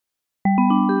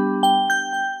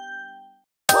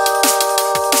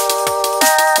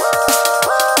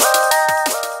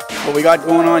What we got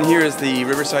going on here is the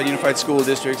Riverside Unified School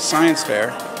District Science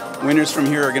Fair. Winners from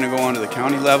here are going to go on to the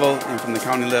county level, and from the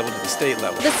county level to the state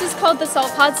level. This is called the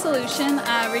salt pod solution,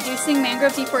 reducing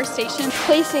mangrove deforestation.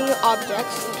 Placing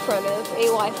objects in front of a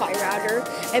Wi-Fi router,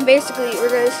 and basically we're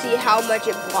going to see how much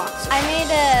it blocks. I made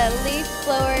a leaf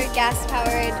blower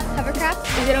gas-powered hovercraft.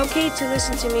 Is it okay to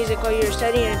listen to music while you're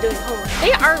studying and doing homework?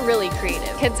 They are really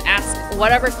creative. Kids ask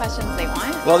whatever questions they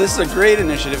want. Well, this is a great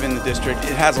initiative in the district.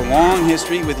 It has a long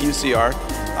history with UCR.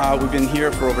 We've been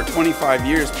here for over 25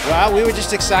 years. Well, we were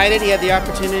just excited. He had the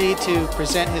opportunity to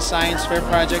present his science fair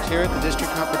project here at the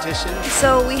district competition.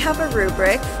 So we have a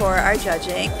rubric for our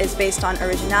judging. It's based on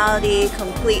originality,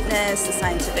 completeness, the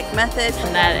scientific method.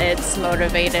 And that it's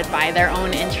motivated by their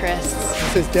own interests. He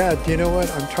says, "Dad, do you know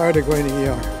what? I'm tired of going to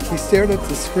ER." He stared at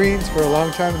the screens for a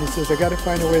long time and he says, "I got to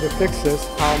find a way to fix this."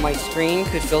 How my screen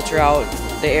could filter out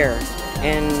the air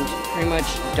and pretty much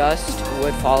dust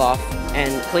would fall off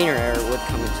and cleaner air would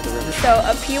come into the room. So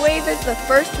a P wave is the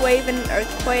first wave in an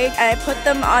earthquake, and I put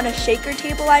them on a shaker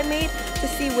table I made to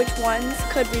see which ones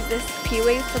could resist P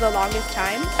wave for the longest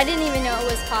time. I didn't even know it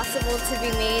was possible to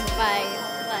be made by,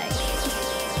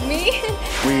 me.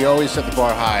 We always set the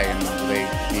bar high and they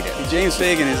need it. James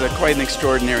Fagan is quite an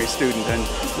extraordinary student, and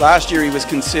last year he was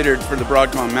considered for the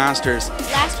Broadcom Masters.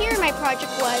 Last year my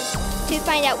project was to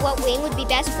find out what wing would be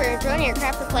best for a drone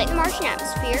aircraft for flight in the Martian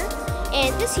atmosphere.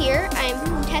 And this year,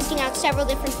 I'm testing out several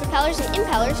different propellers and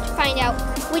impellers to find out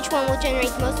which one will generate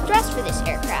the most thrust for this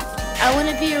aircraft. I want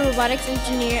to be a robotics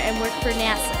engineer and work for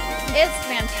NASA. It's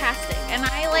fantastic, and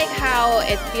I like how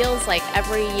it feels like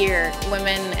every year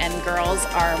women and girls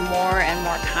are more and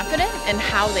more confident in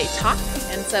how they talk.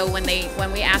 And so when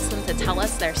we ask them to tell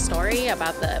us their story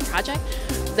about the project,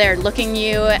 they're looking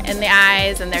you in the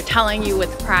eyes and they're telling you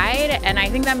with pride, and I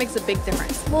think that makes a big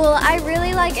difference. Well, I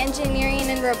really like engineering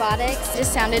and robotics. It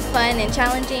just sounded fun and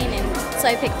challenging, and so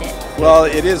I picked it. Well,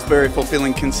 it is very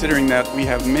fulfilling considering that we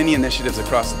have many initiatives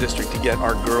across the district to get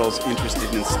our girls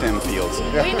interested in STEM fields.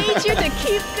 We need you to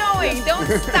keep going. Don't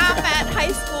stop at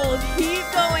high school.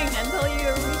 Keep going until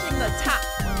you're reaching the top.